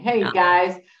Hey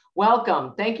guys,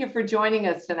 welcome. Thank you for joining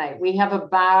us tonight. We have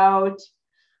about,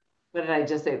 what did I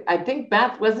just say? I think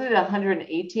Beth, wasn't it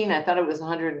 118? I thought it was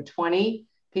 120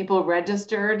 people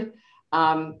registered.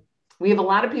 We have a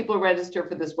lot of people registered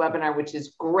for this webinar, which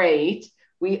is great.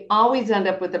 We always end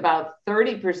up with about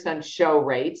 30% show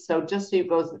rate. So just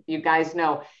so you guys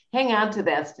know, hang on to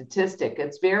that statistic.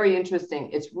 It's very interesting.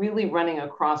 It's really running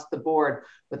across the board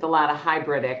with a lot of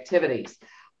hybrid activities.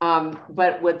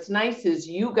 But what's nice is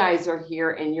you guys are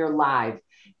here and you're live.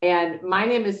 And my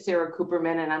name is Sara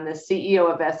Kooperman, and I'm the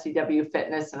CEO of SCW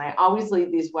Fitness. And I always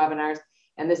lead these webinars.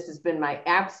 And this has been my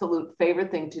absolute favorite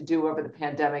thing to do over the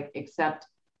pandemic, except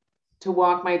to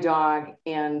walk my dog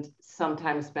and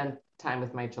sometimes spend time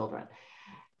with my children.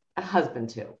 A husband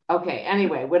too. Okay,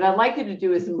 anyway, what I'd like you to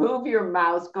do is move your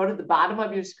mouse, go to the bottom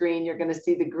of your screen. You're going to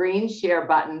see the green share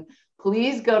button.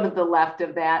 Please go to the left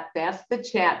of that. That's the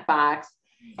chat box.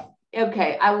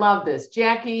 Okay, I love this.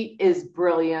 Jackie is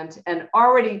brilliant and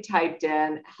already typed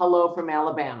in hello from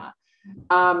Alabama.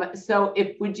 So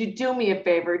would you do me a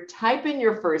favor, type in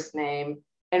your first name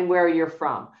and where you're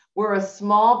from. We're a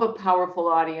small but powerful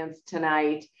audience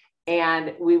tonight,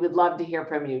 and we would love to hear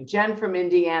from you. Jen from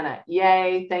Indiana,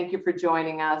 yay, thank you for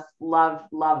joining us.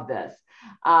 Love this.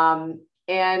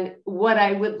 And what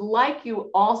I would like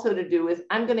you also to do is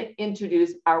I'm going to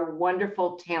introduce our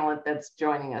wonderful talent that's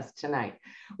joining us tonight.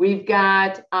 We've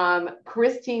got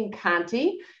Christine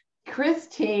Conti.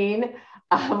 Christine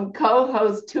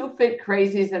co-hosts Two Fit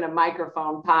Crazies and a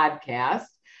Microphone podcast.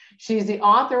 She's the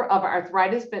author of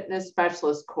Arthritis Fitness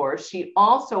Specialist course. She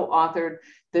also authored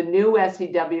the new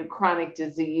SCW Chronic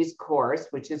Disease course,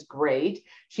 which is great.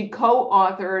 She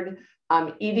co-authored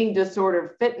Eating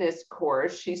Disorder Fitness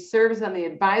course. She serves on the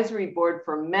advisory board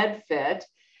for MedFit.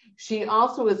 She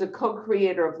also is a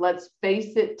co-creator of Let's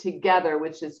Face It Together,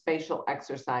 which is facial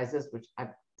exercises, which I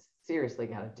seriously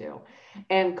got to do,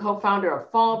 and co-founder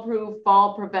of Fall Proof,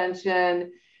 fall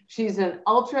prevention. She's an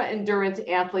ultra endurance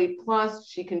athlete, plus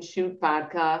she can shoot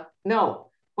vodka.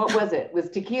 No, what was it? It was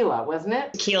tequila, wasn't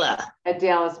it? Tequila. At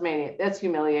Dallas Mania. That's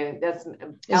humiliating.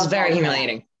 It's very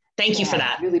humiliating. Thank you for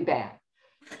that. Really bad.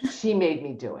 She made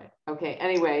me do it. Okay.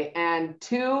 Anyway, and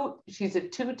she's a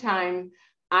two-time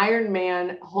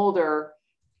Ironman holder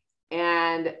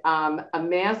and a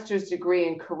master's degree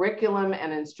in curriculum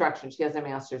and instruction. She has a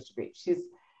master's degree. She's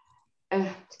a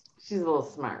little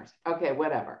smart. Okay,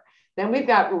 whatever. Then we've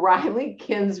got Riley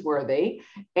Kinworthy,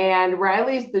 and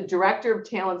Riley's the Director of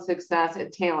Talent Success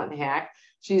at Talent Hack.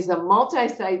 She's a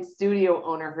multi-site studio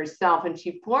owner herself, and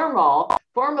she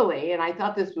formally, and I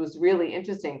thought this was really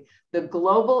interesting, the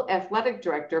Global Athletic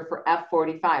Director for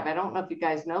F45. I don't know if you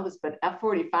guys know this, but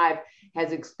F45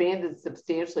 has expanded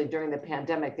substantially during the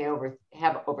pandemic. They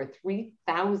have over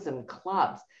 3,000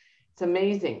 clubs. It's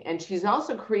amazing. And she's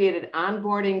also created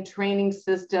onboarding training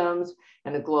systems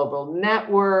and a global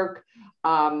network.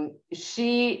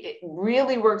 She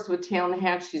really works with Talent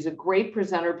Hack. She's a great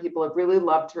presenter. People have really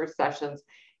loved her sessions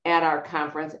at our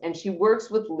conference. And she works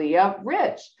with Leah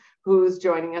Rich, who's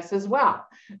joining us as well,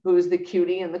 who's the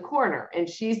cutie in the corner. And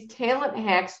she's Talent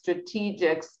Hack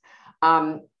Strategics,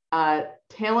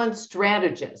 talent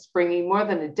strategist, bringing more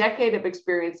than a decade of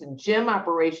experience in gym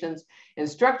operations,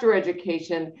 instructor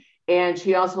education, and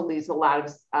she also leads a lot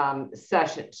of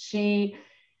sessions. She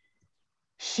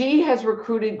has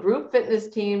recruited group fitness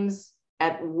teams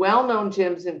at well-known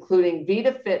gyms, including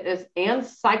Vita Fitness and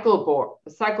Cycle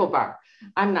Bar.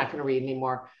 I'm not going to read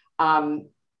anymore.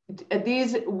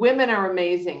 These women are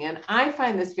amazing. And I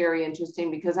find this very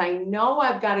interesting because I know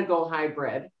I've got to go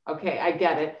hybrid. Okay, I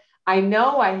get it. I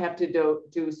know I have to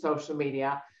do social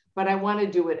media, but I want to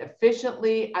do it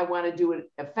efficiently. I want to do it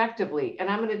effectively. And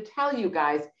I'm going to tell you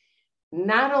guys,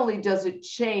 not only does it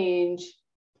change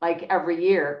like every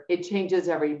year, it changes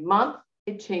every month,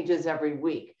 it changes every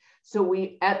week. So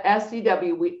we at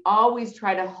SCW, we always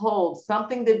try to hold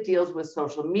something that deals with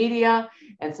social media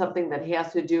and something that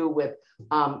has to do with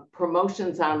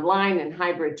promotions online and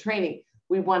hybrid training.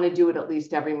 We want to do it at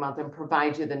least every month and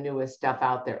provide you the newest stuff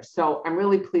out there. So I'm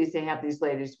really pleased to have these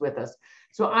ladies with us.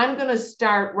 So I'm going to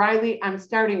start, Riley, I'm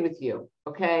starting with you,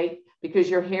 okay? Because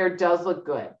your hair does look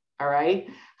good, all right?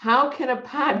 How can a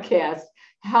podcast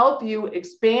help you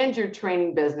expand your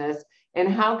training business, and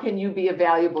how can you be a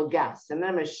valuable guest? And then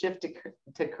I'm going to shift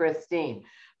to Christine.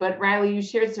 But Riley, you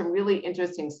shared some really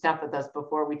interesting stuff with us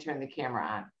before we turn the camera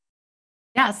on.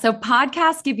 Yeah. So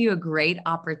podcasts give you a great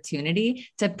opportunity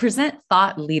to present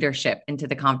thought leadership into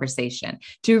the conversation,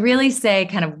 to really say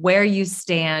kind of where you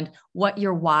stand, what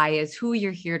your why is, who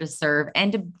you're here to serve,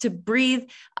 and to breathe,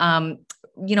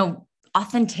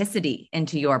 authenticity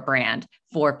into your brand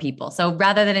for people. So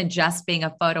rather than it just being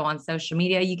a photo on social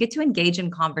media, you get to engage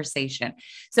in conversation.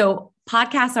 So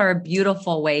podcasts are a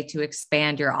beautiful way to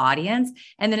expand your audience.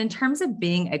 And then in terms of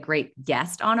being a great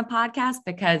guest on a podcast,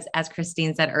 because as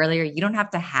Christine said earlier, you don't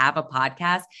have to have a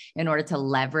podcast in order to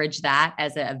leverage that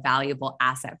as a valuable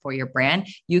asset for your brand.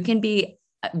 You can be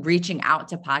reaching out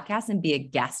to podcasts and be a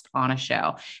guest on a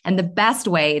show. And the best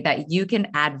way that you can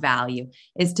add value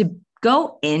is to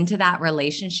go into that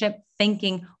relationship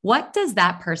thinking, what does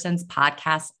that person's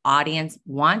podcast audience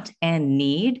want and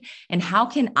need? And how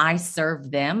can I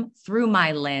serve them through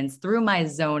my lens, through my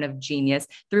zone of genius,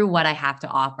 through what I have to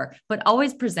offer, but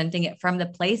always presenting it from the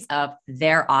place of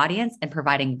their audience and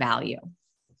providing value.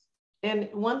 And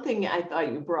one thing I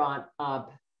thought you brought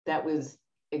up that was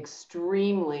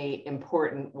extremely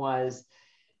important was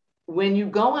when you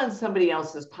go on somebody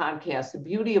else's podcast, the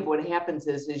beauty of what happens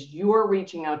is you're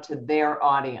reaching out to their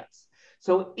audience.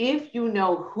 So if you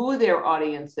know who their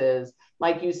audience is,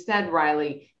 like you said,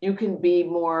 Riley, you can be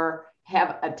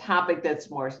have a topic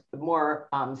that's more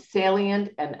salient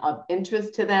and of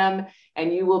interest to them,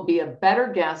 and you will be a better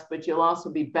guest, but you'll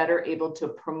also be better able to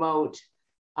promote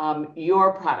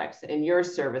your products and your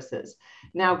services.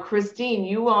 Now, Christine,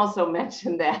 you also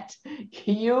mentioned that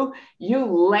you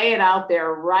lay it out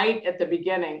there right at the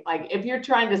beginning. Like if you're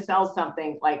trying to sell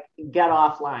something, like get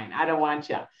offline. I don't want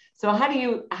you. So how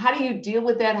do you deal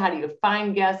with that? How do you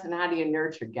find guests and how do you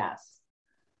nurture guests?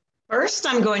 First,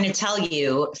 I'm going to tell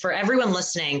you, for everyone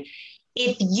listening,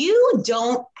 if you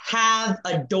don't have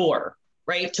a door,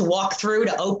 right, to walk through,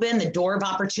 to open the door of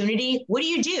opportunity, what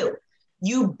do?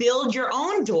 You build your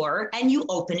own door and you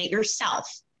open it yourself.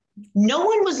 No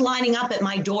one was lining up at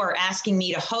my door asking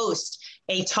me to host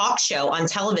a talk show on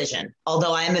television,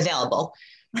 although I am available.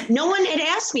 No one had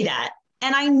asked me that.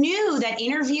 And I knew that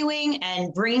interviewing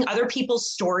and bringing other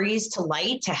people's stories to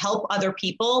light to help other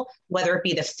people, whether it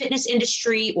be the fitness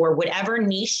industry or whatever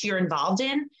niche you're involved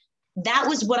in, that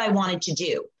was what I wanted to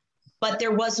do. But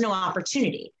there was no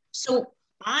opportunity. So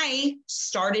I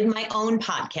started my own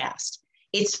podcast.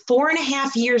 It's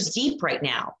 4.5 years deep right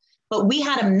now, but we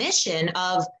had a mission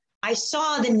of, I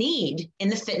saw the need in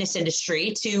the fitness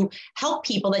industry to help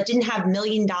people that didn't have $1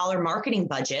 million marketing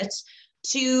budgets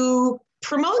to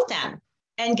promote them.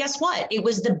 And guess what? It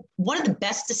was one of the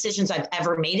best decisions I've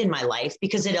ever made in my life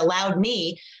because it allowed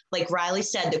me, like Riley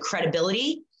said, the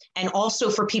credibility and also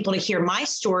for people to hear my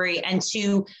story and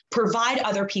to provide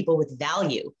other people with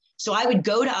value. So I would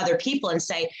go to other people and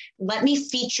say, let me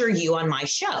feature you on my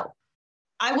show.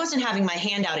 I wasn't having my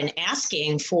hand out and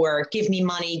asking for, give me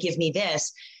money, give me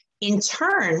this. In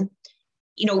turn,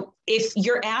 if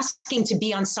you're asking to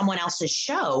be on someone else's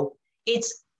show,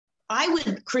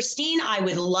 Christine, I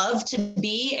would love to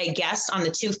be a guest on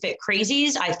the Two Fit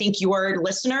Crazies. I think your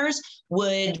listeners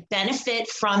would benefit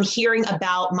from hearing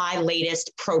about my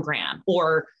latest program,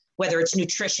 or whether it's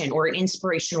nutrition or an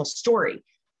inspirational story.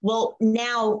 Well,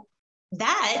 now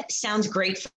that sounds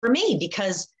great for me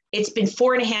because it's been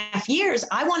 4.5 years.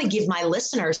 I want to give my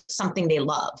listeners something they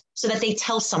love so that they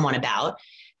tell someone about.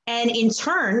 And in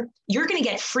turn, you're going to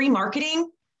get free marketing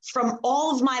from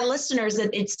all of my listeners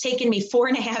that it's taken me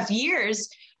 4.5 years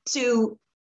to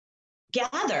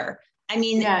gather. I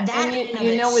mean, yeah, that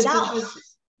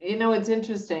what's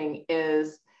interesting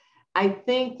is I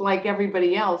think like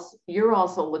everybody else, you're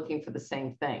also looking for the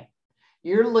same thing.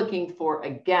 You're looking for a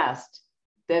guest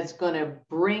that's going to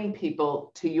bring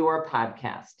people to your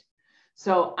podcast.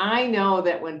 So I know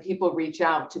that when people reach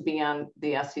out to be on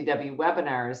the SCW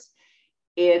webinars,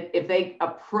 if they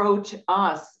approach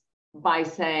us by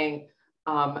saying,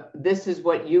 this is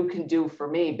what you can do for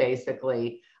me,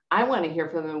 basically, I want to hear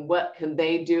from them, what can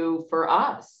they do for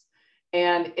us?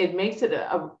 And it makes it,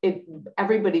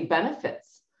 everybody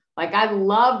benefits. Like I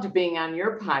loved being on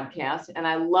your podcast and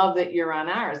I love that you're on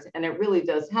ours, and it really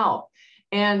does help.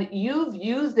 And you've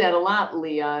used that a lot,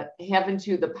 Leah, haven't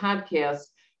you, the podcast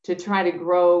to try to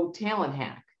grow Talent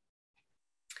Hack?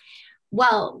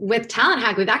 Well, with Talent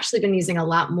Hack, we've actually been using a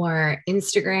lot more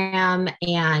Instagram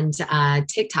and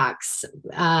TikToks,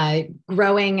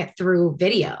 growing through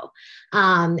video.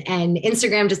 And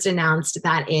Instagram just announced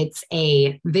that it's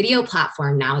a video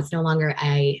platform now. It's no longer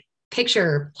a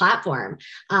picture platform.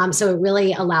 So it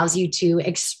really allows you to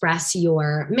express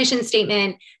your mission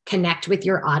statement, connect with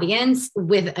your audience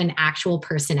with an actual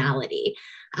personality.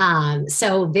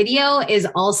 So video is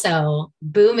also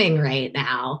booming right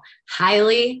now.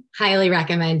 Highly, highly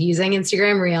recommend using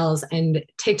Instagram Reels and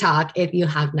TikTok if you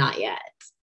have not yet.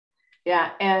 Yeah.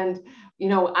 And,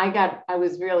 I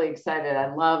was really excited.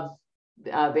 I love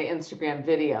the Instagram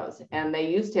videos, and they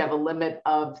used to have a limit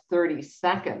of 30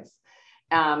 seconds.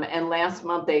 And last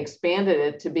month they expanded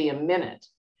it to be a minute.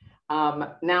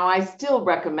 Now I still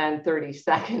recommend 30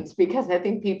 seconds because I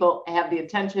think people have the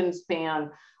attention span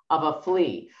of a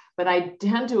flea, but I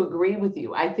tend to agree with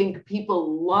you. I think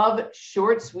people love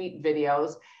short, sweet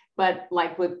videos, but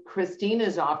like what Christine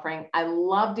is offering, I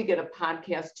love to get a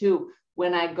podcast too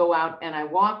when I go out and I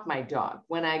walk my dog,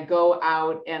 when I go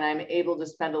out and I'm able to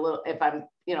spend a little, if I'm,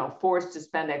 forced to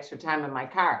spend extra time in my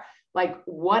car. Like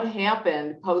what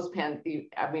happened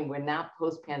post-pandemic, I mean, we're not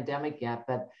post-pandemic yet,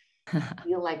 but I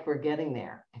feel like we're getting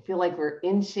there. I feel like we're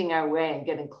inching our way and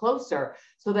getting closer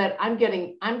so that I've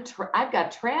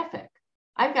got traffic.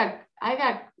 I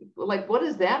got like, what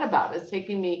is that about? It's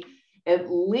taking me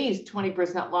at least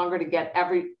 20% longer to get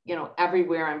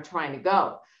everywhere I'm trying to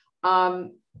go.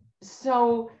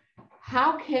 So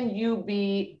how can you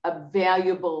be a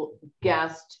valuable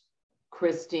guest,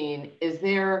 Christine? Is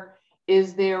there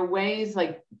ways,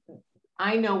 like,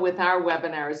 I know with our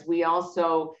webinars, we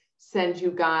also send you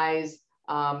guys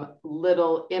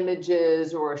little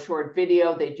images or a short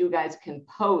video that you guys can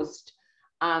post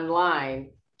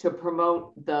online to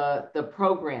promote the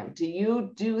program. Do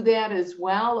you do that as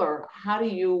well? Or how do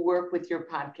you work with your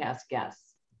podcast guests?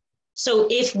 So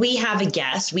if we have a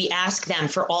guest, we ask them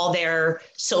for all their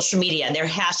social media, their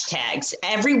hashtags,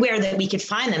 everywhere that we could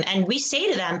find them. And we say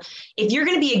to them, if you're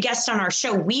going to be a guest on our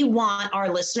show, we want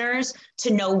our listeners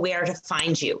to know where to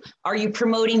find you. Are you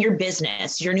promoting your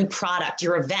business, your new product,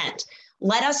 your event?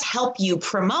 Let us help you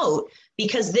promote,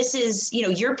 because this is,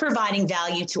 you're providing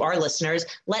value to our listeners.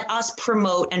 Let us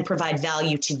promote and provide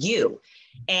value to you.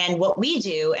 And what we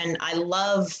do, and I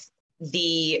love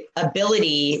the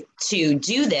ability to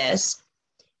do this,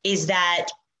 is that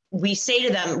we say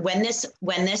to them, when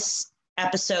this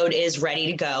episode is ready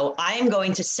to go, I am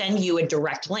going to send you a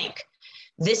direct link.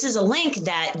 This is a link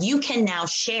that you can now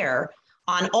share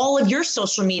on all of your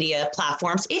social media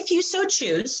platforms if you so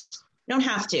choose. You don't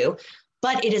have to,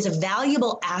 but it is a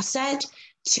valuable asset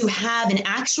to have an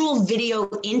actual video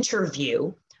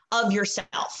interview of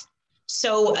yourself.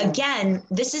 So again,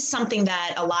 this is something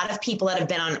that a lot of people that have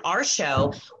been on our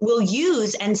show will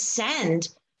use and send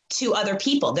to other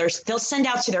people. They'll send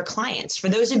out to their clients. For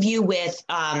those of you with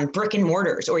brick and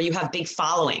mortars, or you have big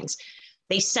followings,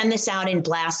 they send this out in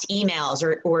blast emails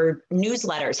or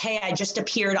newsletters. Hey, I just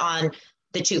appeared on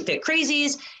the Two Fit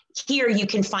Crazies. Here you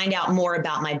can find out more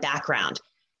about my background.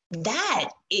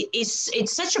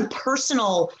 It's such a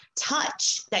personal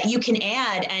touch that you can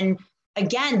add. And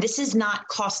again, this is not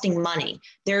costing money.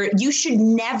 You should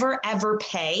never, ever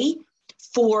pay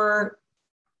for,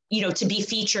 to be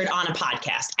featured on a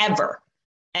podcast, ever.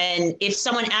 And if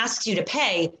someone asks you to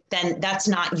pay, then that's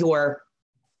not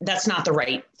the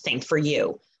right thing for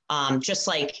you. Just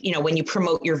like, when you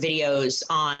promote your videos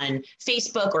on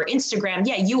Facebook or Instagram,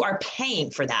 yeah, you are paying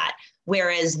for that.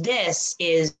 Whereas this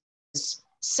is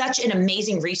such an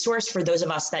amazing resource for those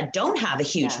of us that don't have a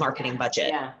huge marketing budget.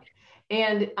 Yeah.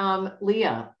 And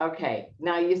Leah, okay,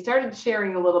 now you started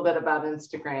sharing a little bit about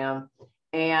Instagram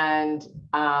and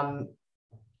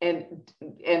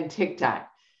TikTok.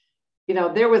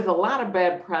 There was a lot of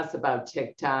bad press about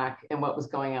TikTok and what was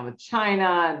going on with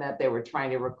China, and that they were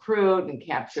trying to recruit and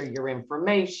capture your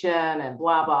information and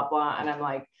blah, blah, blah. And I'm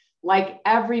like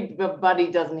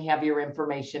everybody doesn't have your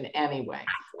information anyway.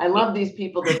 I love these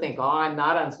people that think, oh, I'm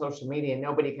not on social media,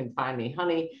 nobody can find me.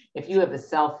 Honey, if you have a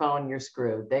cell phone, you're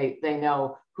screwed. They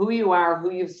know who you are,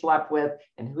 who you've slept with,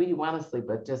 and who you want to sleep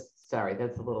with. Sorry,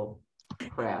 that's a little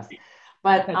crass.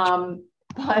 But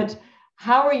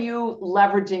how are you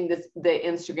leveraging the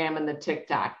Instagram and the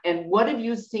TikTok? And what have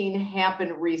you seen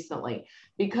happen recently?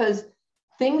 Because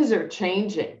things are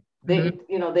changing.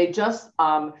 They just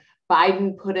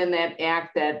Biden put in that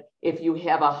act that if you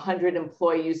have 100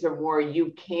 employees or more,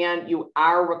 you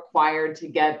are required to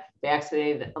get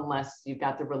vaccinated unless you've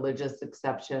got the religious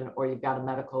exception or you've got a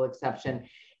medical exception.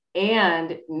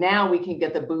 And now we can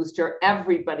get the booster.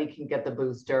 Everybody can get the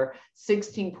booster.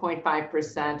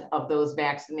 16.5% of those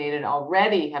vaccinated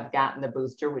already have gotten the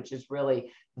booster, which is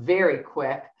really very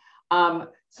quick.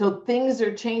 So things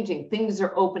are changing. Things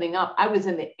are opening up. I was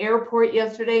in the airport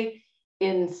yesterday.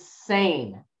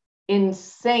 Insane.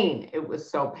 It was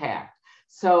so packed.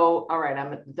 So, all right,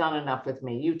 I'm done enough with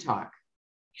me. You talk.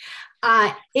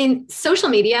 In social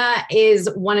media is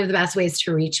one of the best ways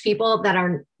to reach people that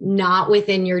are not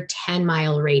within your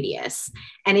 10-mile radius.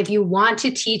 And if you want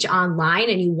to teach online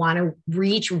and you want to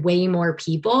reach way more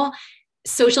people,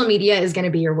 social media is going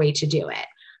to be your way to do it.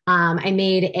 I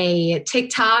made a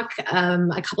TikTok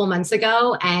a couple months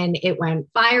ago and it went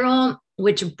viral,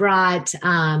 which brought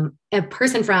a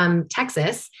person from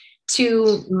Texas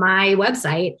to my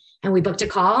website, and we booked a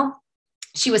call.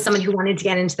 She was someone who wanted to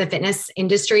get into the fitness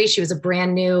industry. She was a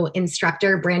brand new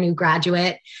instructor, brand new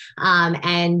graduate.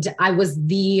 And I was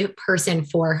the person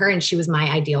for her, and she was my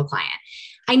ideal client.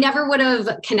 I never would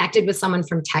have connected with someone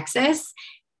from Texas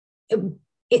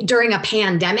during a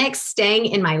pandemic, staying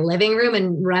in my living room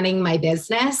and running my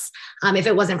business if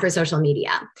it wasn't for social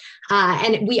media.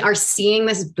 And we are seeing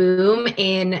this boom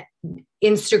in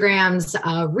Instagram's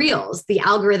reels. The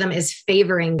algorithm is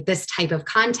favoring this type of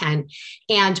content,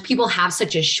 and people have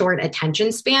such a short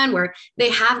attention span where they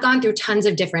have gone through tons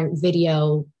of different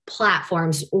video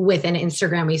platforms within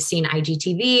Instagram. We've seen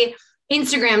IGTV.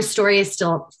 Instagram story is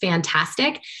still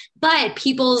fantastic, but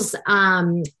people's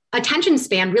attention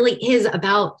span really is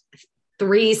about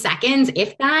 3 seconds,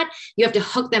 if that. You have to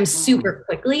hook them super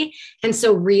quickly. And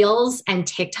so Reels and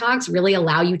TikToks really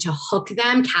allow you to hook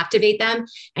them, captivate them,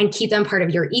 and keep them part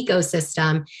of your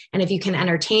ecosystem. And if you can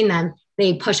entertain them,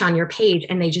 they push on your page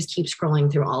and they just keep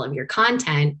scrolling through all of your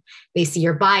content. They see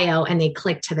your bio and they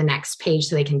click to the next page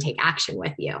so they can take action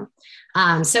with you.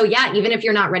 So yeah, even if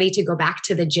you're not ready to go back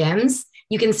to the gyms,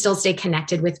 you can still stay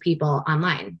connected with people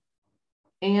online.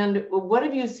 And what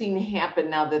have you seen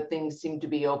happen now that things seem to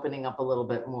be opening up a little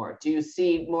bit more? Do you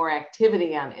see more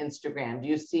activity on Instagram? Do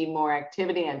you see more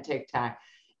activity on TikTok?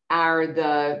 Are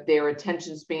their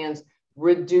attention spans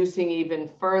reducing even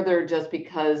further just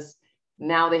because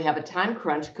now they have a time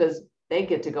crunch because they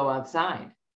get to go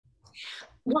outside?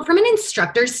 Well, from an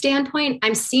instructor standpoint,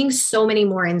 I'm seeing so many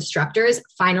more instructors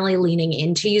finally leaning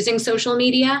into using social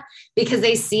media because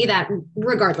they see that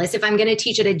regardless if I'm going to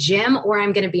teach at a gym or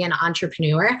I'm going to be an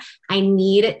entrepreneur, I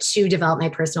need to develop my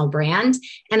personal brand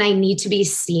and I need to be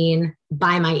seen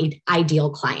by my ideal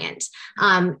client.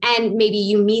 And maybe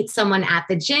you meet someone at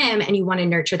the gym and you want to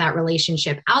nurture that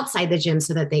relationship outside the gym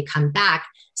so that they come back.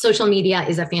 Social media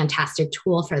is a fantastic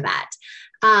tool for that.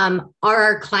 Are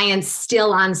our clients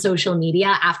still on social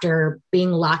media after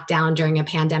being locked down during a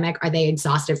pandemic? Are they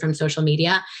exhausted from social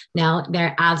media? No,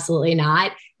 they're absolutely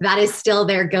not. That is still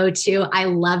their go-to. I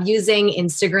love using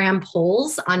Instagram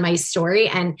polls on my story.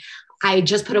 And I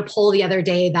just put a poll the other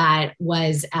day that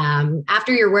was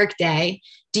after your work day,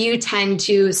 do you tend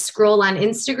to scroll on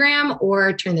Instagram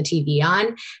or turn the TV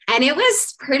on? And it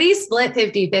was pretty split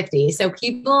 50-50. So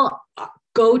people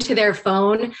go to their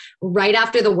phone right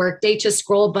after the workday to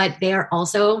scroll, but they are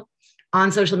also on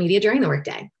social media during the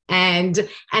workday. And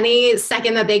any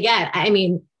second that they get, I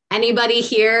mean, anybody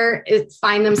here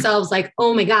find themselves like,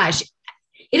 oh my gosh,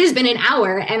 it has been an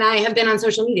hour and I have been on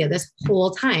social media this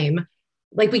whole time.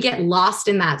 Like we get lost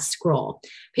in that scroll.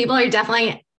 People are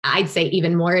definitely, I'd say,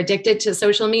 even more addicted to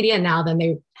social media now than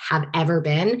they have ever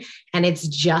been. And it's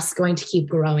just going to keep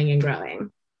growing and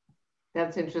growing.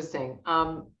 That's interesting.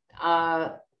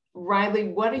 Riley,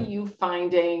 what are you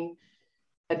finding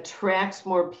attracts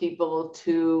more people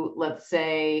to, let's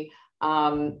say,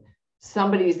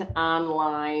 somebody's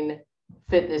online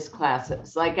fitness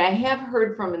classes? Like I have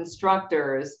heard from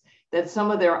instructors that some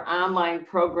of their online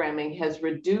programming has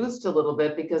reduced a little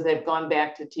bit because they've gone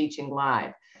back to teaching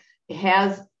live.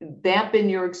 Has that been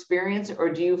your experience,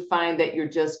 or do you find that you're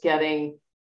just getting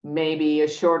maybe a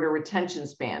shorter retention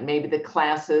span? Maybe the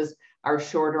classes are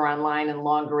shorter online and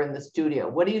longer in the studio.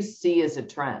 What do you see as a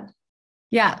trend?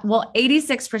 Yeah, well,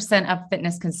 86% of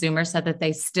fitness consumers said that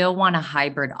they still want a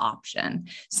hybrid option.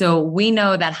 So we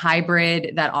know that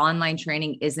hybrid, that online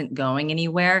training isn't going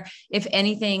anywhere. If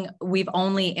anything, we've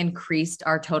only increased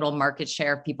our total market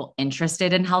share of people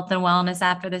interested in health and wellness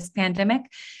after this pandemic.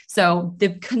 So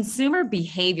the consumer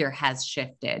behavior has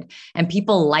shifted and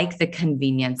people like the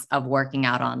convenience of working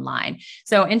out online.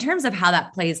 So in terms of how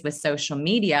that plays with social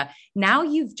media, now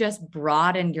you've just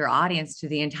broadened your audience to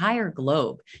the entire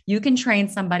globe. You can train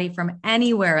somebody from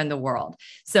anywhere in the world.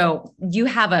 So you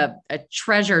have a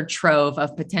treasure trove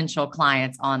of potential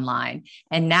clients online.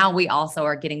 And now we also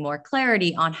are getting more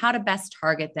clarity on how to best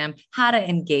target them, how to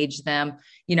engage them.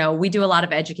 You know, we do a lot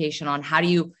of education on how do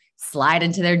you slide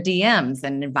into their DMs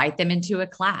and invite them into a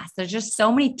class. There's just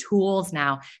so many tools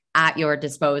now at your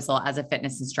disposal as a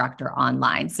fitness instructor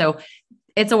online. So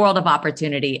it's a world of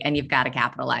opportunity and you've got to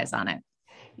capitalize on it.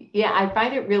 Yeah, I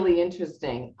find it really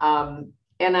interesting.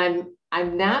 And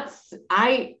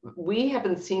we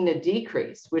haven't seen a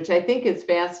decrease, which I think is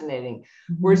fascinating.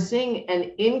 Mm-hmm. We're seeing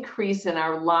an increase in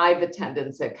our live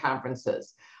attendance at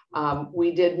conferences.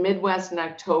 We did Midwest in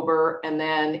October, and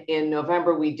then in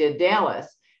November, we did Dallas.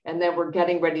 And then we're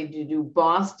getting ready to do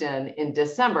Boston in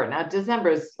December. Now, December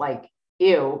is like,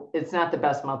 ew, it's not the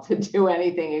best month to do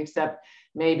anything except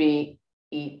maybe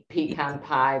eat pecan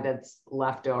pie that's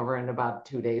left over and about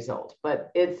 2 days old.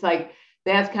 But it's like,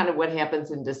 that's kind of what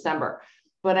happens in December.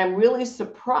 But I'm really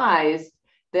surprised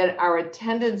that our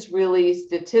attendance really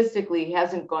statistically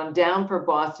hasn't gone down for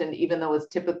Boston, even though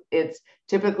it's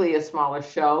typically a smaller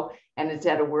show and it's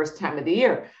at a worse time of the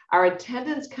year. Our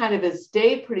attendance kind of has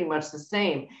stayed pretty much the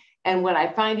same. And what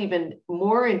I find even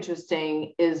more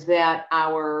interesting is that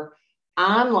our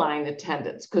online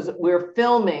attendance, because we're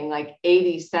filming like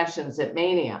 80 sessions at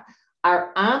Mania,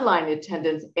 our online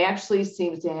attendance actually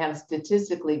seems to have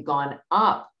statistically gone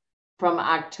up from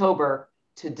October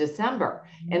to December.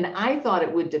 And I thought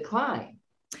it would decline.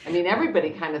 I mean,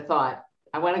 everybody kind of thought,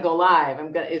 I want to go live,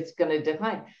 it's going to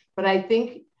decline. But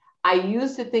I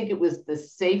used to think it was the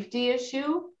safety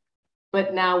issue,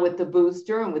 but now with the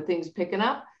booster and with things picking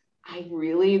up, I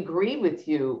really agree with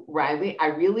you, Riley. I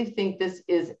really think this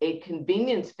is a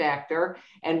convenience factor,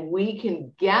 and we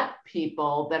can get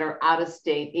people that are out of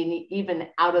state and even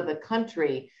out of the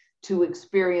country to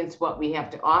experience what we have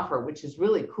to offer, which is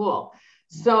really cool.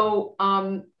 So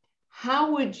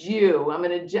how would you, I'm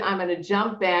going to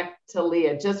jump back to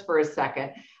Leah just for a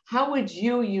second. How would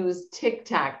you use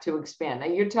TikTok to expand? Now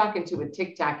you're talking to a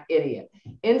TikTok idiot.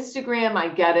 Instagram, I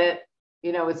get it.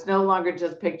 You know, it's no longer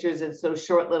just pictures, it's those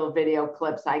short little video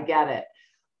clips. I get it.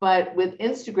 But with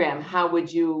Instagram, how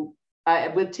would you,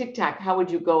 with TikTok, how would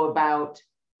you go about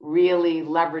really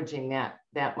leveraging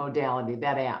that modality,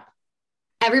 that app?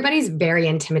 Everybody's very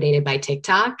intimidated by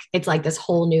TikTok. It's like this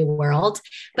whole new world,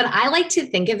 but I like to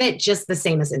think of it just the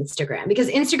same as Instagram, because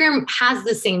Instagram has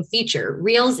the same feature.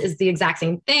 Reels is the exact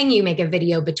same thing. You make a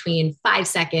video between 5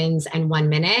 seconds and 1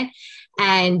 minute,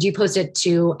 and you post it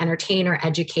to entertain or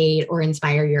educate or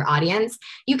inspire your audience.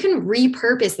 You can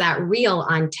repurpose that reel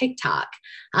on TikTok.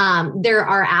 There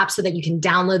are apps so that you can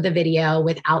download the video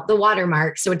without the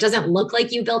watermark, so it doesn't look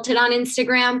like you built it on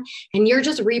Instagram, and you're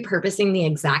just repurposing the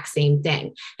exact same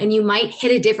thing. And you might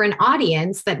hit a different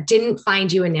audience that didn't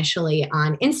find you initially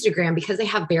on Instagram because they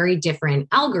have very different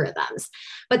algorithms.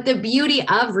 But the beauty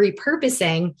of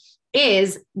repurposing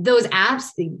is those apps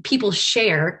people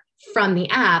share from the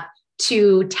app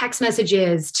to text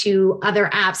messages, to other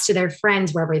apps, to their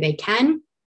friends, wherever they can.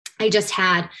 I just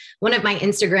had one of my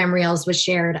Instagram reels was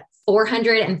shared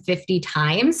 450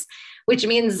 times, which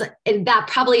means that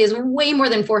probably is way more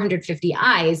than 450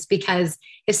 eyes, because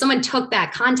if someone took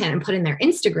that content and put in their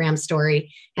Instagram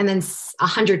story and then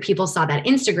 100 people saw that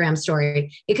Instagram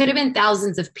story, it could have been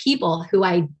thousands of people who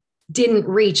I didn't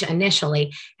reach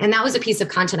initially. And that was a piece of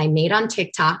content I made on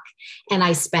TikTok, and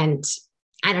I spent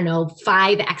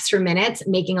 5 extra minutes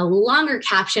making a longer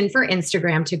caption for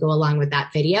Instagram to go along with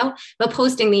that video, but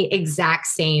posting the exact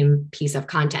same piece of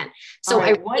content. So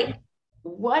right,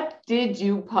 what did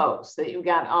you post that you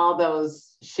got all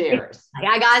those shares?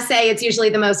 I gotta say, it's usually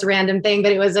the most random thing,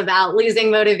 but it was about losing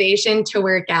motivation to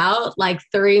work out like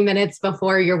 3 minutes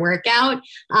before your workout.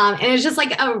 And it's just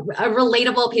like a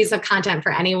relatable piece of content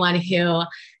for anyone who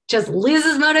just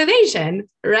loses motivation,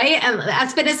 right? And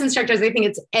as fitness instructors,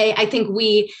 I think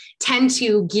we tend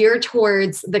to gear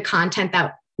towards the content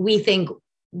that we think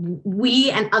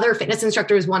we and other fitness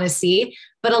instructors want to see,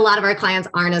 but a lot of our clients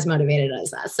aren't as motivated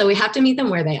as us. So we have to meet them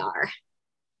where they are.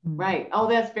 Right. Oh,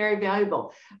 that's very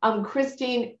valuable.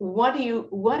 Christine, what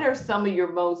are some of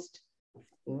your most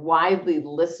widely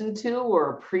listened to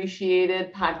or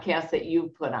appreciated podcasts that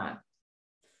you've put on?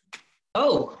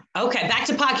 Oh, okay. Back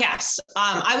to podcasts.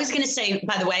 I was going to say,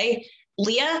 by the way,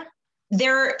 Leah,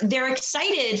 they're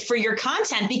excited for your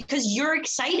content because you're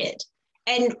excited.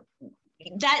 And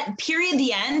that period,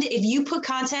 the end, if you put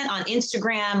content on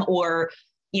Instagram or,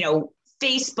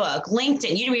 Facebook,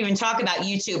 LinkedIn, you don't even talk about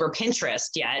YouTube or Pinterest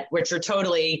yet, which are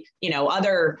totally,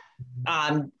 other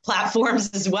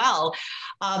platforms as well.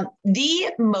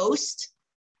 The most,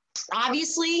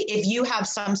 obviously, if you have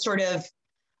some sort of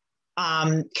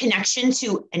connection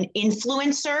to an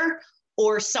influencer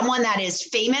or someone that is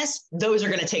famous, those are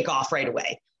going to take off right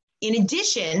away. In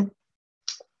addition,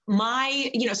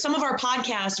 some of our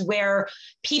podcasts where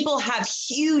people have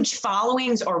huge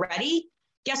followings already,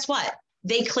 guess what?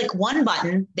 They click one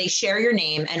button, they share your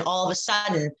name, and all of a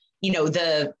sudden,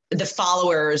 the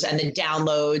followers and the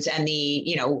downloads and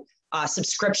the,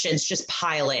 subscriptions just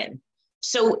pile in.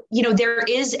 So, there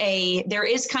is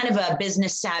kind of a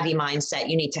business savvy mindset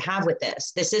you need to have with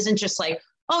this. This isn't just like,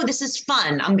 oh, this is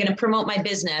fun, I'm going to promote my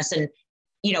business and,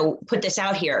 put this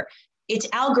out here. It's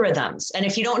algorithms. And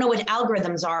if you don't know what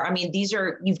algorithms are,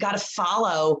 you've got to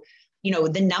follow,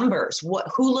 the numbers,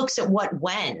 who looks at what,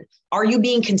 when. Are you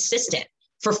being consistent?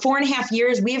 For 4.5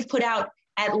 years, we have put out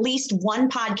at least one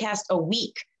podcast a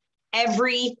week,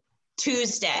 every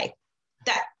Tuesday.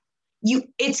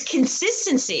 It's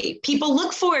consistency. People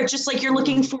look for it just like you're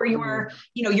looking for your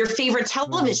favorite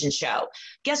television show.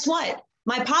 Guess what?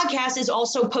 My podcast is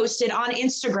also posted on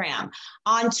Instagram,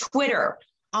 on Twitter,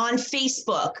 on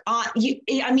Facebook.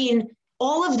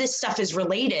 All of this stuff is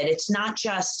related. It's not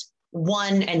just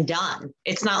one and done.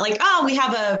 It's not like, oh, we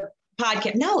have a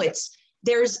podcast. No,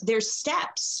 there's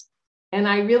steps. And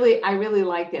I really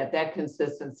like that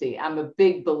consistency. I'm a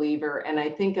big believer. And I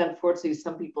think, unfortunately,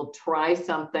 some people try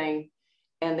something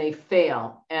and they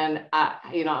fail. And,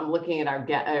 I'm looking at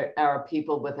our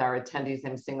people with our attendees.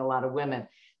 I'm seeing a lot of women.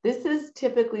 This is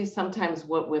typically sometimes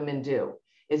what women do,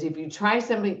 is if you try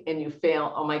something and you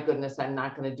fail, oh my goodness, I'm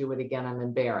not going to do it again. I'm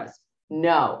embarrassed.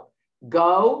 No,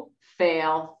 go,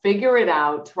 fail, figure it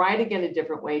out, try it again a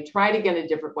different way, try it again a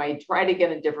different way, try it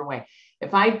again a different way.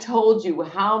 If I told you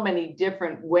how many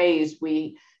different ways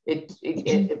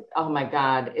oh my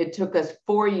God, it took us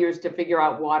 4 years to figure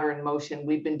out water in motion.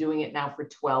 We've been doing it now for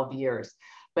 12 years.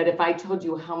 But if I told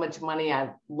you how much money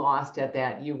I've lost at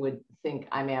that, you would think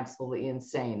I'm absolutely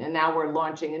insane. And now we're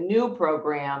launching a new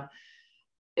program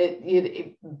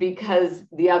because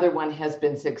the other one has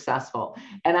been successful.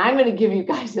 And I'm going to give you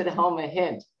guys at home a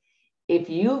hint. If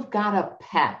you've got a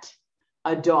pet,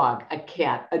 a dog, a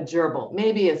cat, a gerbil,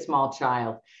 maybe a small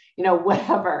child,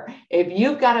 whatever, if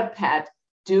you've got a pet,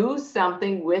 do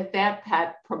something with that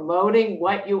pet, promoting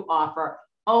what you offer.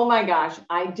 Oh my gosh,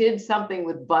 I did something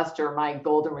with Buster, my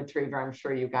golden retriever. I'm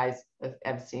sure you guys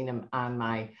have seen him on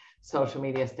my social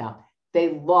media stuff. They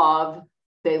love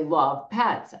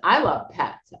pets. I love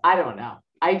pets. I don't know.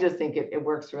 I just think it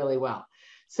works really well.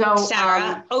 So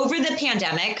Sara, over the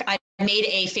pandemic, I made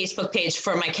a Facebook page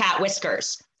for my cat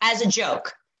Whiskers as a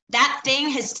joke. That thing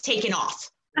has taken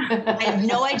off. I have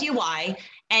no idea why.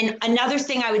 And another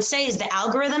thing I would say is the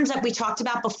algorithms that we talked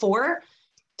about before,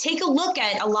 take a look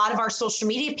at a lot of our social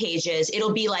media pages.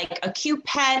 It'll be like a cute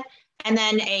pet and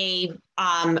then a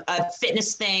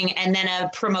fitness thing and then a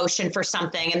promotion for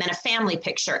something and then a family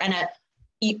picture. And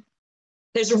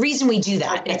there's a reason we do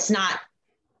that. Okay. It's not.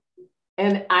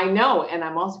 And I know, and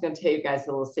I'm also going to tell you guys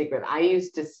a little secret. I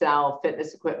used to sell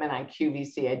fitness equipment on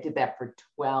QVC. I did that for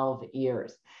 12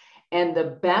 years. And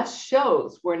the best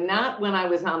shows were not when I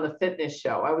was on the fitness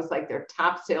show. I was like their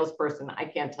top salesperson. I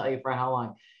can't tell you for how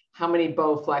long, how many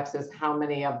Bowflexes, how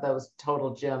many of those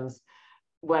total gyms,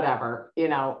 whatever,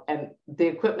 and the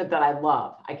equipment that I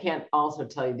love. I can't also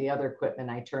tell you the other equipment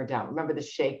I turned down. Remember the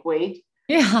shake weight?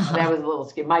 Yeah. That was a little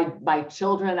scary. My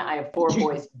children, I have 4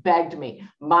 boys, begged me,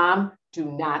 Mom, do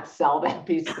not sell that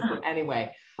piece of equipment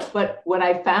anyway. But what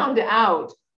I found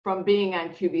out from being on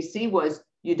QVC was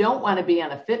you don't want to be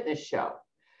on a fitness show.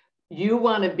 You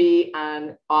want to be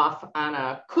off on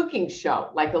a cooking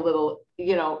show, like a little,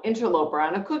 interloper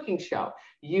on a cooking show.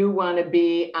 You want to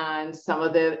be on some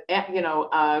of the,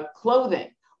 clothing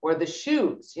or the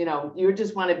shoes. You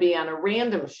just want to be on a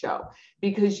random show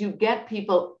because you get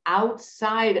people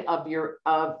outside of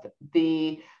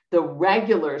the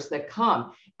regulars that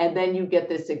come. And then you get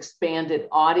this expanded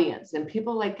audience and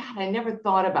people are like, God, I never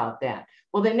thought about that.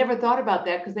 Well, they never thought about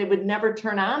that because they would never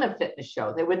turn on a fitness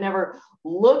show. They would never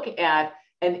look at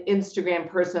an Instagram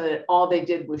person that all they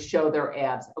did was show their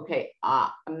abs. Okay,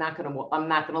 I'm not going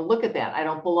to look at that. I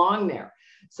don't belong there.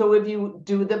 So if you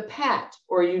do the pet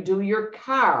or you do your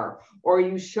car or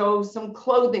you show some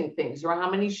clothing things or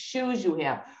how many shoes you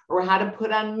have or how to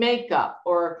put on makeup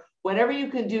or whatever you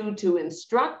can do to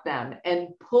instruct them and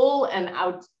pull an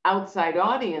outside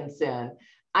audience in,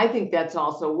 I think that's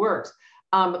also works.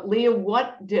 Leah,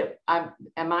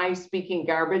 am I speaking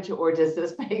garbage or does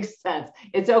this make sense?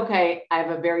 It's okay. I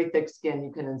have a very thick skin.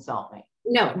 You can insult me.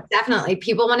 No, definitely.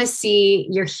 People want to see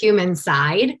your human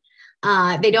side.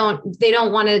 They don't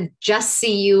want to just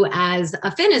see you as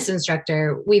a fitness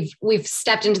instructor. We've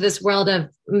stepped into this world of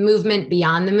movement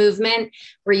beyond the movement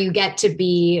where you get to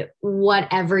be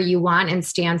whatever you want and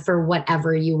stand for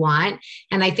whatever you want.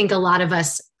 And I think a lot of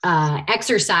us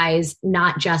exercise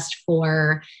not just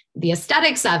for the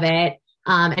aesthetics of it,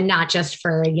 and not just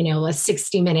for, a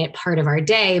 60-minute part of our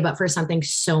day, but for something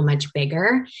so much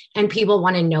bigger. And people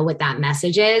want to know what that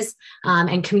message is,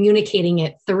 and communicating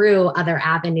it through other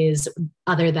avenues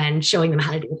other than showing them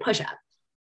how to do a push-up.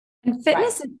 And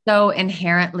fitness is so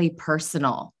inherently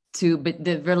personal to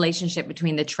the relationship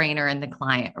between the trainer and the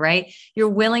client, right? You're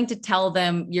willing to tell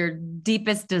them your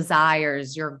deepest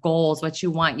desires, your goals, what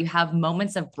you want. You have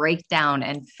moments of breakdown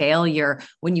and failure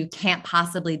when you can't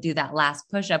possibly do that last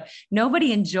push-up.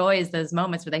 Nobody enjoys those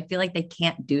moments where they feel like they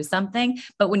can't do something.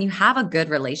 But when you have a good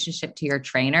relationship to your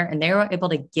trainer and they're able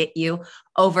to get you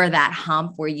over that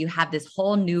hump where you have this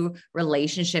whole new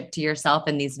relationship to yourself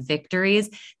and these victories,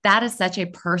 that is such a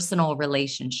personal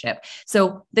relationship.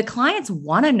 So the clients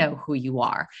want to know who you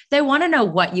are. They want to know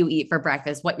what you eat for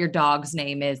breakfast, what your dog's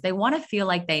name is. They want to feel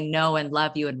like they know and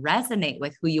love you and resonate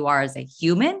with who you are as a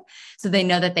human. So they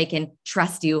know that they can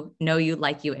trust you, know you,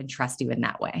 like you, and trust you in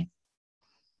that way.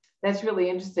 That's really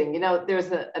interesting.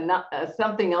 There's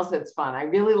something else that's fun. I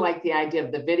really like the idea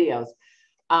of the videos.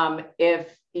 If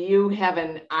you have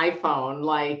an iPhone,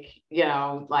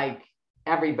 like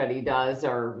everybody does,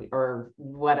 or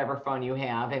whatever phone you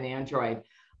have, an Android,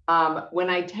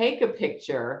 when I take a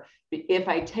picture, if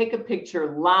I take a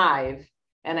picture live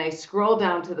and I scroll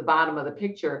down to the bottom of the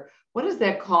picture, what is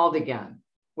that called again?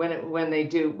 When they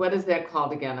do, what is that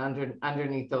called again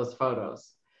underneath those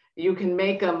photos? You can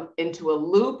make them into a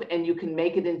loop and you can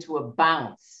make it into a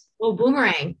bounce. Well,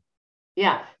 boomerang.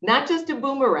 Yeah, not just a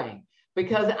boomerang,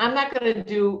 because I'm not going to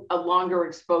do a longer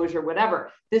exposure, whatever.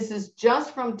 This is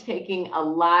just from taking a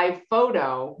live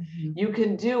photo. Mm-hmm. You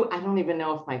can do, I don't even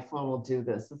know if my phone will do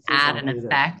this. Add an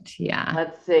effect. Yeah.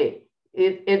 Let's see.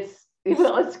 It's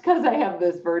because I have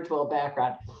this virtual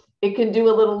background. It can do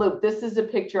a little loop. This is a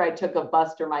picture I took of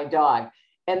Buster, my dog.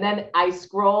 And then I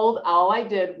scrolled. All I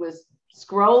did was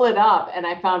scroll it up and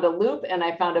I found a loop and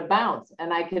I found a bounce,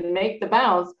 and I can make the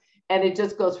bounce and it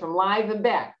just goes from live and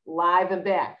back,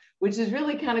 which is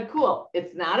really kind of cool.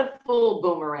 It's not a full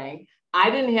boomerang. I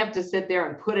didn't have to sit there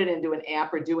and put it into an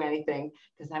app or do anything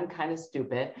because I'm kind of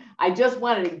stupid. I just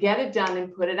wanted to get it done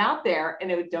and put it out there,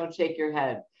 and don't shake your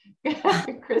head.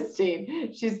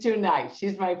 Christine, she's too nice.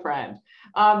 She's my friend.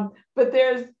 But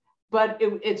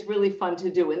it's really fun to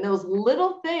do. And those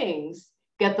little things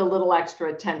get the little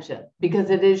extra attention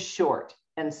because it is short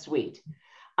and sweet.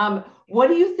 What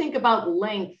do you think about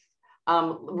length?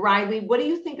 Riley, what do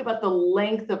you think about the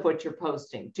length of what you're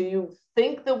posting? Do you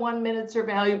think the 1 minutes are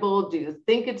valuable? Do you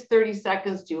think it's 30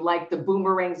 seconds? Do you like the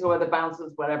boomerangs or the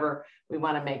bounces, whatever we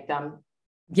want to make them?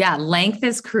 Yeah, length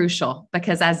is crucial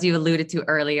because, as you alluded to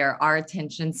earlier, our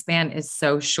attention span is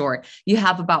so short. You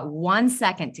have about 1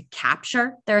 second to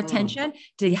capture their attention,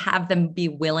 to have them be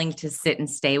willing to sit and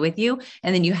stay with you.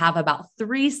 And then you have about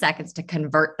 3 seconds to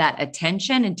convert that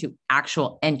attention into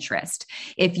actual interest.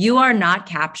 If you are not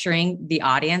capturing the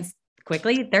audience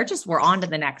quickly, we're on to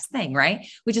the next thing, right?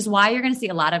 Which is why you're going to see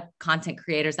a lot of content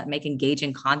creators that make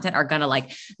engaging content are going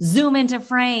to zoom into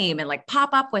frame and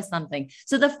pop up with something.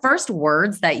 So the first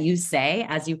words that you say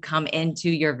as you come into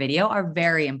your video are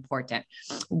very important.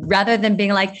 Rather than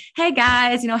being like, hey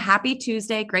guys, happy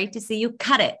Tuesday, great to see you.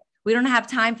 Cut it. We don't have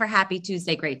time for happy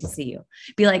Tuesday, great to see you.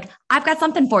 Be like, I've got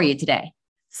something for you today.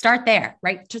 Start there,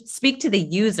 right? To speak to the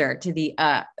user, to the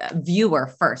viewer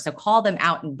first. So call them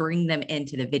out and bring them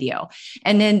into the video.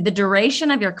 And then the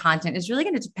duration of your content is really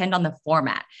going to depend on the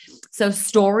format. So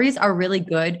stories are really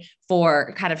good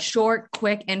for kind of short,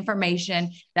 quick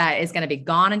information that is going to be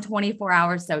gone in 24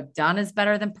 hours. So done is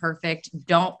better than perfect.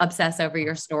 Don't obsess over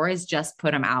your stories. Just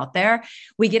put them out there.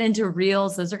 We get into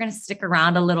reels. Those are going to stick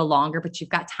around a little longer, but you've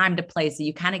got time to play. So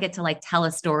you kind of get to tell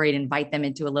a story and invite them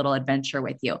into a little adventure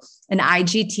with you. An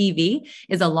IGTV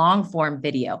is a long form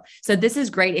video. So this is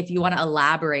great if you want to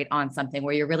elaborate on something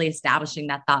where you're really establishing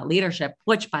that thought leadership,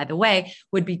 which, by the way,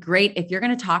 would be great if you're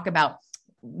going to talk about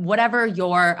whatever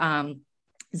your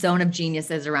zone of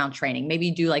genius is around training. Maybe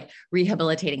you do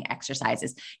rehabilitating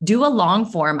exercises. Do a long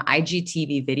form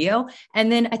IGTV video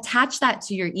and then attach that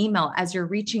to your email as you're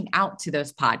reaching out to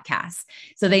those podcasts.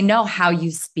 So they know how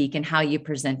you speak and how you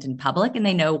present in public, and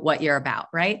they know what you're about,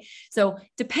 right? So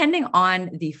depending on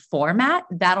the format,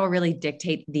 that'll really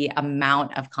dictate the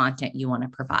amount of content you want to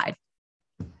provide.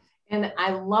 And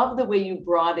I love the way you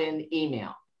brought in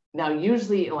email. Now,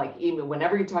 usually email,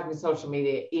 whenever you're talking social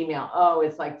media, email,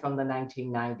 it's from the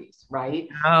 1990s, right?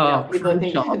 Oh, people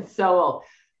think it's so old.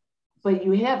 But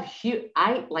you have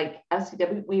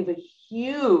SCW, we have a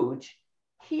huge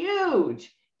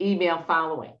email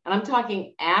following. And I'm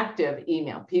talking active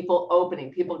email, people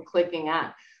opening, people clicking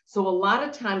on. So a lot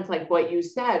of times, what you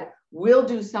said, we'll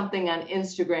do something on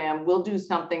Instagram, we'll do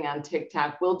something on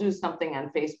TikTok, we'll do something on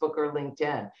Facebook or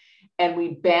LinkedIn. And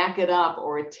we back it up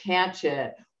or attach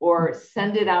it or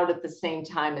send it out at the same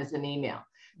time as an email,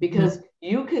 because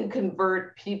you can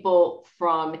convert people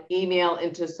from email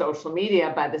into social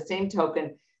media. By the same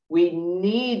token, we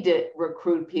need to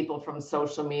recruit people from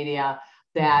social media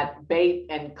that bait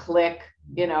and click,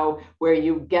 where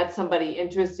you get somebody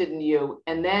interested in you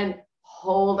and then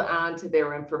hold on to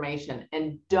their information.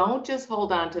 And don't just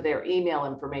hold on to their email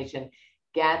information.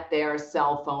 Get their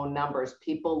cell phone numbers.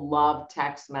 People love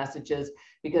text messages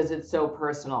because it's so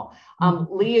personal.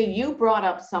 Leah, you brought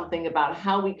up something about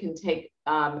how we can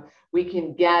we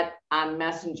can get on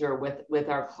Messenger with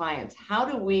our clients. How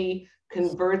do we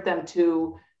convert them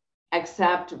to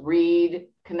accept, read,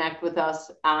 connect with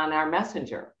us on our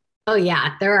messenger? Oh,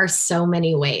 yeah, there are so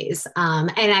many ways.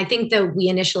 And I think that we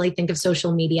initially think of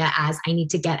social media as I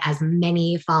need to get as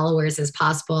many followers as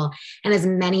possible and as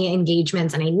many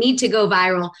engagements, and I need to go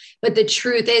viral. But the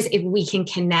truth is, if we can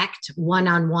connect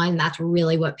one-on-one, that's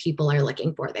really what people are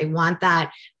looking for. They want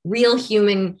that real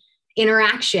human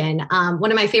interaction.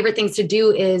 One of my favorite things to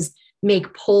do is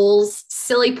make polls,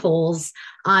 silly polls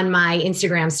on my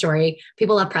Instagram story.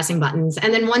 People love pressing buttons.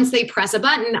 And then once they press a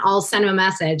button, I'll send them a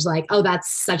message like, oh,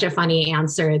 that's such a funny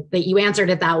answer that you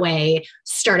answered it that way.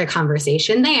 Start a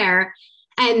conversation there.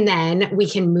 And then we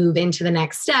can move into the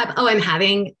next step. Oh, I'm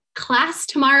having class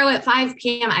tomorrow at 5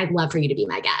 p.m. I'd love for you to be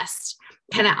my guest.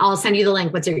 I'll send you the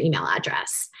link. What's your email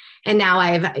address? And now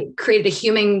I've created a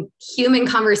human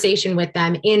conversation with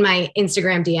them in my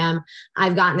Instagram DM.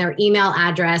 I've gotten their email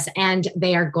address and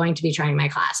they are going to be trying my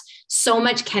class. So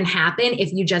much can happen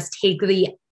if you just take the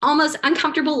almost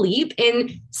uncomfortable leap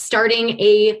in starting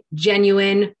a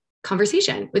genuine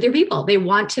conversation with your people. They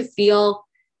want to feel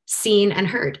seen and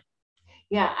heard.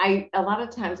 Yeah, a lot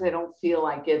of times I don't feel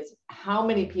like it's how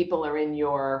many people are in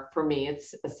for me,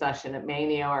 it's a session at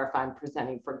Mania, or if I'm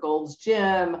presenting for Gold's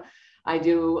Gym. I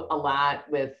do a lot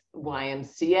with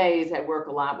YMCAs. I work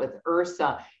a lot with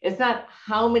URSA. It's not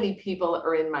how many people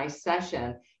are in my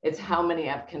session. It's how many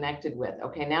I've connected with.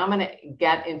 Okay, now I'm going to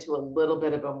get into a little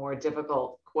bit of a more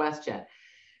difficult question.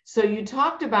 So you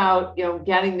talked about,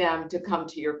 getting them to come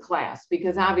to your class,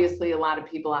 because obviously a lot of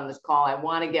people on this call, I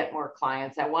want to get more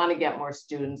clients. I want to get more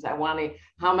students. How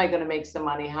am I going to make some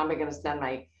money? How am I going to send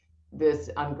this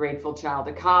ungrateful child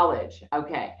to college?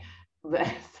 Okay.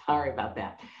 Sorry about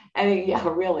that. And yeah,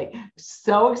 really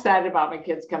so excited about my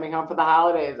kids coming home for the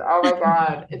holidays. Oh my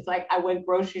God. It's like I went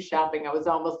grocery shopping. I was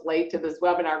almost late to this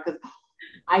webinar because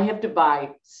I have to buy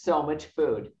so much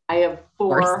food. I have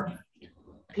 4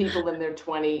 people in their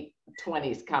 20s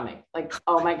coming. Like,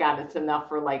 oh my God, it's enough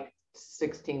for like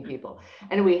 16 people.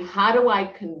 Anyway, how do I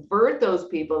convert those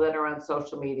people that are on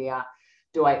social media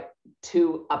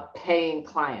to a paying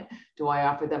client? Do I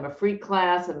offer them a free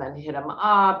class and then hit them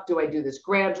up? Do I do this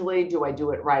gradually? Do I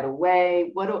do it right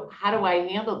away? How do I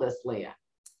handle this, Leah?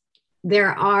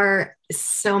 There are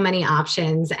so many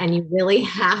options, and you really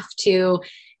have to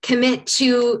commit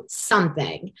to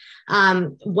something.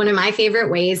 One of my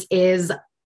favorite ways is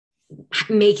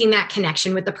making that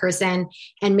connection with the person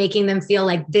and making them feel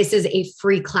like this is a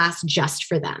free class just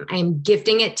for them. I'm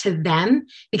gifting it to them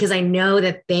because I know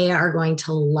that they are going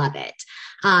to love it.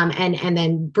 And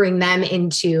then bring them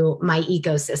into my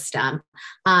ecosystem.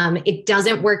 It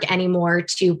doesn't work anymore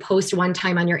to post one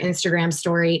time on your Instagram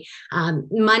story.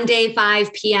 Monday,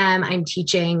 5 p.m., I'm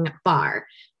teaching bar.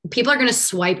 People are going to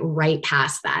swipe right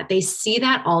past that. They see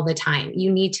that all the time.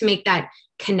 You need to make that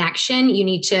connection. You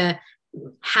need to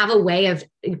have a way of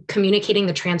communicating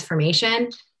the transformation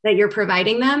that you're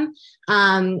providing them.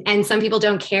 And some people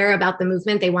don't care about the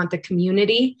movement. They want the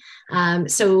community.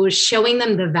 So showing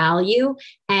them the value.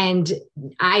 And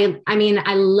I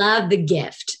love the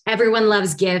gift. Everyone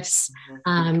loves gifts.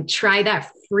 Try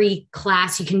that free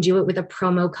class. You can do it with a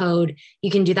promo code.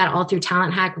 You can do that all through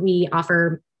Talent Hack.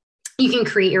 You can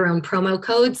create your own promo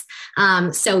codes.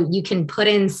 So you can put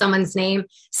in someone's name.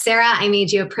 Sara, I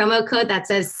made you a promo code that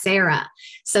says Sara.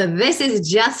 So this is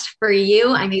just for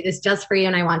you. I made this just for you.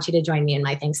 And I want you to join me in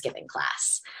my Thanksgiving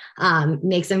class.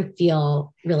 Makes them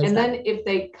feel really And fun. then if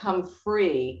they come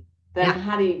free, then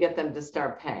how do you get them to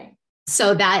start paying?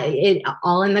 So that it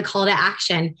all in the call to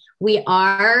action.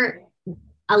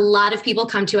 A lot of people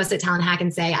come to us at Talent Hack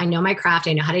and say, I know my craft.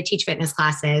 I know how to teach fitness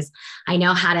classes. I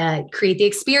know how to create the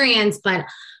experience, but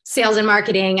sales and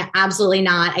marketing, absolutely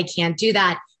not. I can't do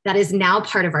that. That is now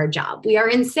part of our job. We are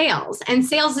in sales, and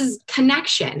sales is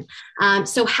connection.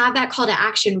 So have that call to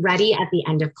action ready at the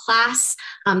end of class,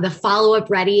 the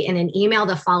follow-up ready in an email,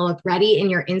 the follow-up ready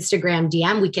in your Instagram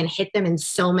DM. We can hit them in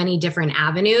so many different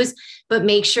avenues, but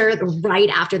make sure right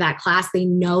after that class, they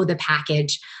know the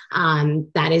package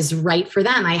that is right for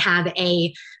them. I have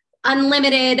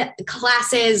unlimited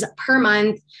classes per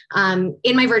month.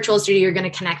 In my virtual studio, you're going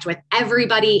to connect with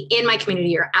everybody in my community.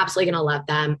 You're absolutely going to love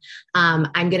them.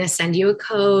 I'm going to send you a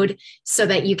code so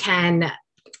that you can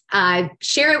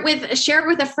share it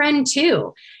with a friend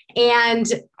too. And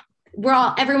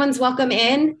everyone's welcome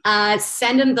in.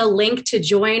 Send them the link to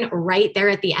join right there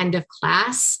at the end of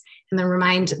class, and then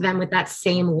remind them with that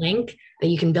same link that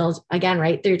you can build again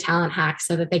right through Talent Hack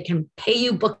so that they can pay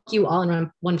you, book you all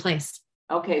in one place.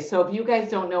 Okay, so if you guys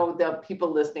don't know, the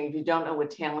people listening, if you don't know what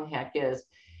Talent Hack is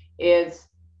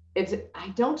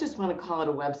I don't just want to call it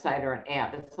a website or an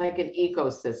app. It's like an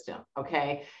ecosystem,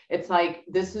 okay? It's like,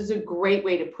 this is a great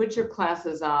way to put your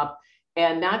classes up.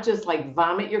 and not just like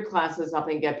vomit your classes up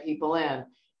and get people in.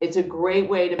 It's a great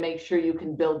way to make sure you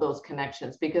can build those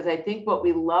connections, because I think what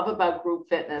we love about group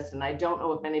fitness, and I don't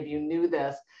know if many of you knew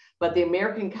this, but the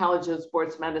American College of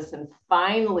Sports Medicine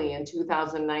finally in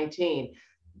 2019,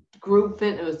 group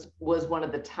fitness was one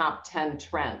of the top 10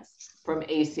 trends from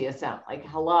ACSM. Like,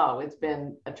 hello, it's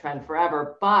been a trend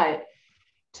forever, but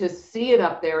to see it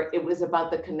up there, it was about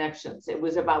the connections. It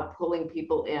was about pulling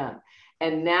people in.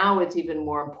 And now it's even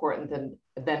more important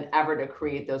than ever to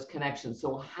create those connections.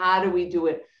 So how do we do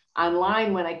it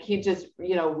online when I can't just,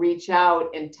 reach out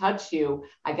and touch you?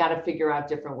 I got to figure out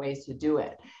different ways to do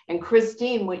it. And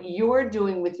Christine, what you're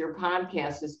doing with your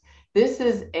podcast is, this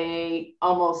is a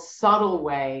almost subtle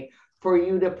way for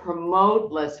you to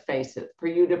promote, let's face it, for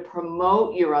you to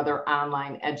promote your other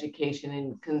online education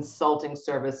and consulting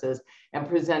services and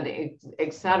presenting,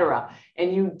 et cetera.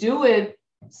 And you do it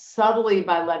subtly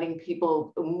by letting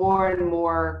people, more and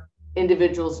more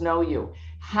individuals, know you.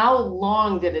 How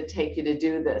long did it take you to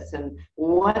do this? And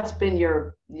what's been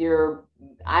your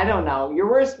I don't know, your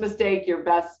worst mistake, your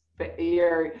best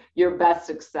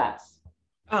success?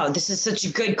 Oh, this is such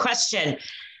a good question.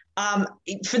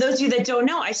 For those of you that don't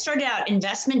know, I started out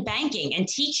investment banking and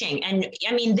teaching. And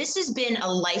I mean, this has been a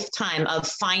lifetime of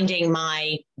finding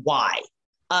my why,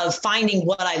 of finding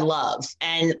what I love.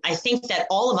 And I think that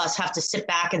all of us have to sit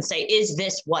back and say, is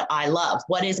this what I love?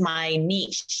 What is my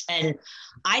niche? And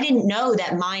I didn't know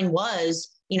that mine was,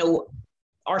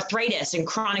 arthritis and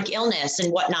chronic illness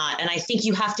and whatnot. And I think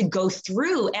you have to go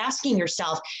through asking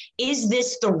yourself, is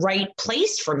this the right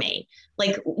place for me?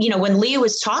 Like, when Leah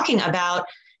was talking about,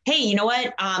 hey, you know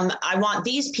what? I want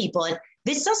these people. And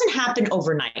this doesn't happen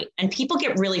overnight. And people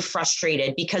get really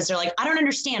frustrated because they're like, I don't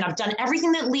understand. I've done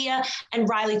everything that Leah and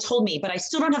Riley told me, but I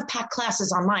still don't have packed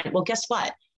classes online. Well, guess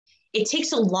what? It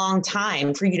takes a long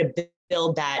time for you to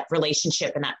build that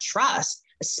relationship and that trust,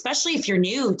 especially if you're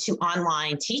new to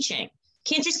online teaching.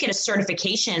 You can't just get a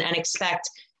certification and expect,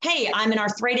 hey, I'm an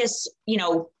arthritis,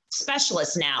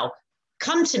 specialist now.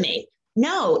 Come to me.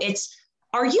 No, it's,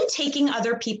 are you taking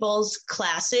other people's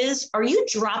classes? Are you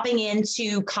dropping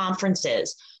into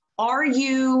conferences? Are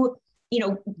you,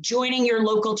 joining your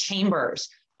local chambers?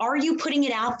 Are you putting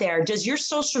it out there? Does your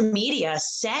social media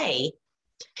say,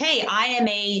 hey, I am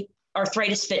a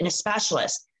arthritis fitness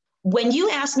specialist? When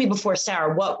you asked me before,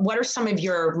 Sara, what are some of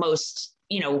your most,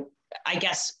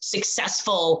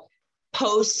 successful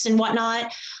posts and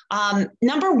whatnot?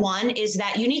 Number one is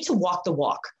that you need to walk the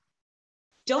walk.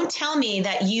 Don't tell me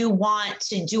that you want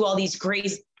to do all these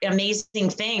great, amazing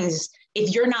things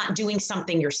if you're not doing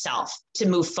something yourself to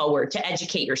move forward, to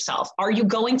educate yourself. Are you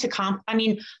going to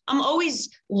I'm always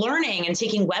learning and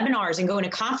taking webinars and going to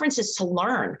conferences to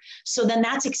learn. So then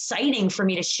that's exciting for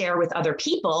me to share with other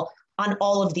people on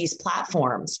all of these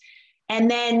platforms. And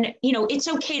then, it's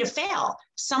okay to fail.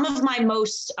 Some of my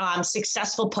most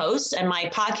successful posts, and my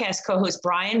podcast co-host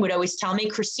Brian would always tell me,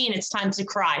 Christine, it's time to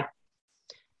cry.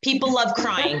 People love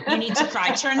crying. You need to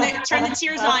cry. Turn the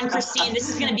tears on, Christine. This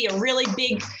is going to be a really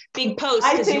big post.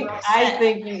 I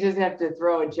think you just have to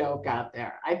throw a joke out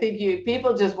there. I think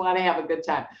people just want to have a good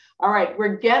time. All right,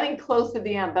 we're getting close to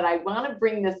the end, but I want to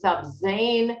bring this up.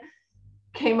 Zane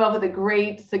came up with a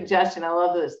great suggestion. I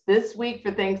love this. This week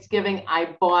for Thanksgiving,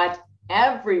 I bought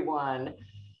everyone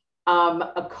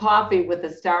a coffee with a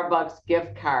Starbucks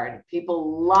gift card.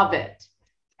 People love it.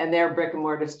 And their brick and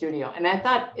mortar studio. And I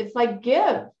thought, it's like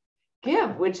give,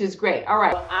 which is great. All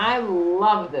right. Well, I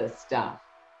love this stuff.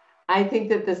 I think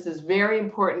that this is very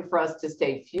important for us to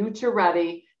stay future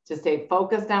ready, to stay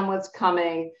focused on what's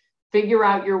coming, figure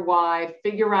out your why,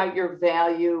 figure out your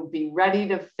value, be ready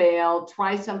to fail,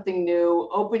 try something new,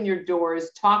 open your doors,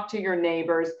 talk to your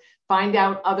neighbors, find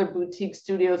out other boutique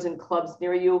studios and clubs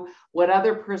near you, what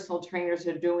other personal trainers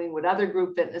are doing, what other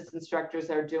group fitness instructors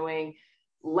are doing.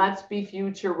 Let's be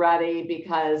future ready,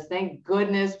 because thank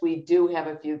goodness we do have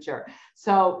a future.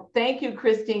 So thank you,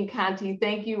 Christine Conti.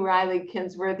 Thank you, Riley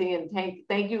Kinworthy. And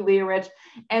thank you, Leah Rich.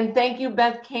 And thank you,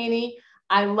 Beth Caney.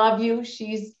 I love you.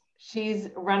 She's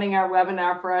running our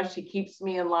webinar for us. She keeps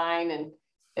me in line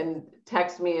and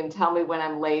texts me and tell me when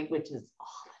I'm late, which is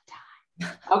all the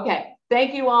time. Okay.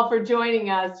 Thank you all for joining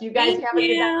us. You guys have a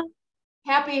good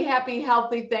happy,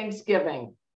 healthy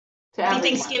Thanksgiving. Happy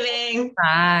Thanksgiving.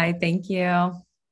 Bye. Thank you.